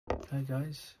Hey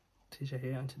guys, TJ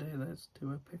here, and today let's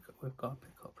do a pickup. We've got a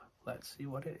pickup. Let's see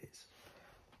what it is.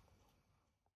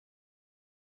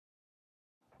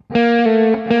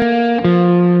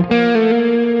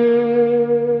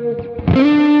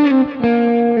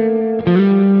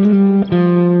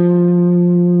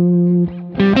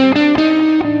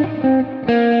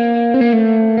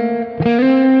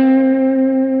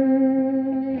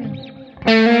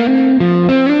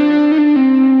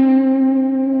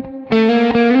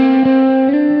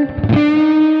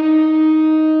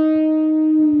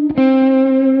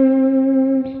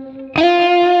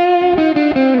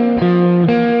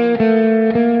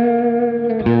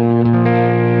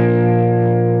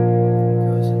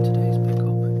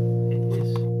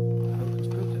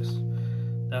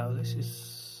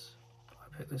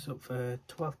 I picked this up for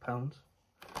 £12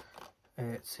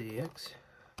 at CEX.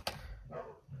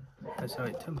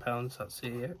 Sorry, £10 at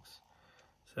CEX.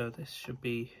 So this should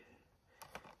be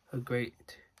a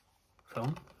great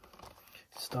film,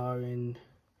 starring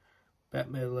Bette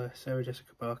Midler, Sarah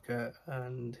Jessica Parker,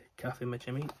 and Kathy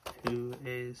Mitchell, who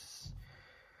is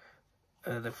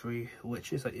the three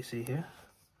witches that you see here.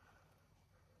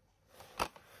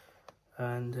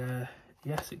 And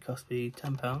yes, it cost me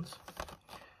 £10.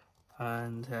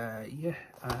 And yeah,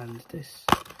 and this,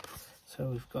 so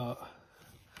we've got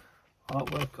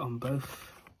artwork on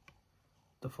both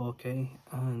the 4K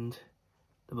and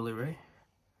the Blu-ray.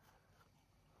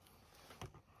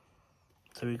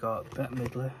 So we got Bette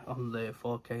Midler on the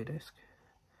 4K disc,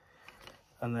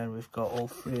 and then we've got all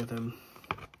three of them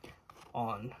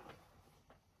on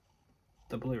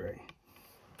the Blu-ray.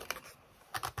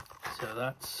 So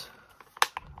that's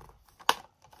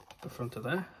the front of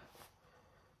there,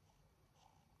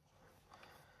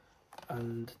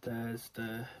 and there's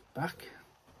the back.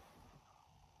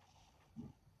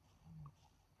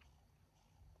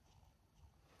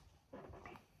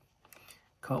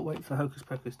 Can't wait for Hocus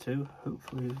Pocus 2.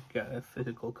 Hopefully we get a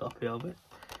physical copy of it.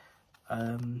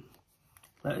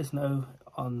 Let us know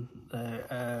on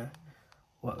the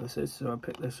what this is. So I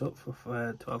picked this up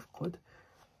for 12 quid.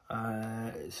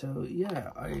 So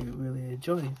yeah, I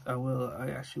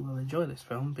actually will enjoy this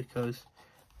film, because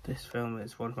this film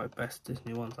is one of my best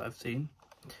Disney ones I've seen.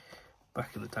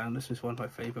 Back in the time, this was one of my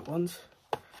favourite ones.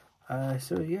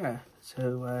 So yeah,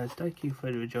 thank you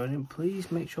for joining.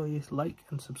 Please make sure you like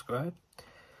and subscribe,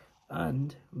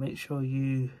 and make sure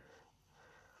you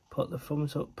put the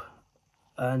thumbs up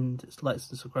and like and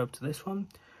subscribe to this one,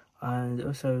 and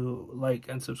also like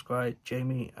and subscribe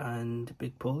Jamie and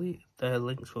Big Paulie. Their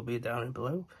links will be down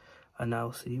below, and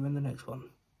I'll see you in the next one.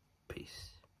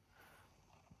 Peace.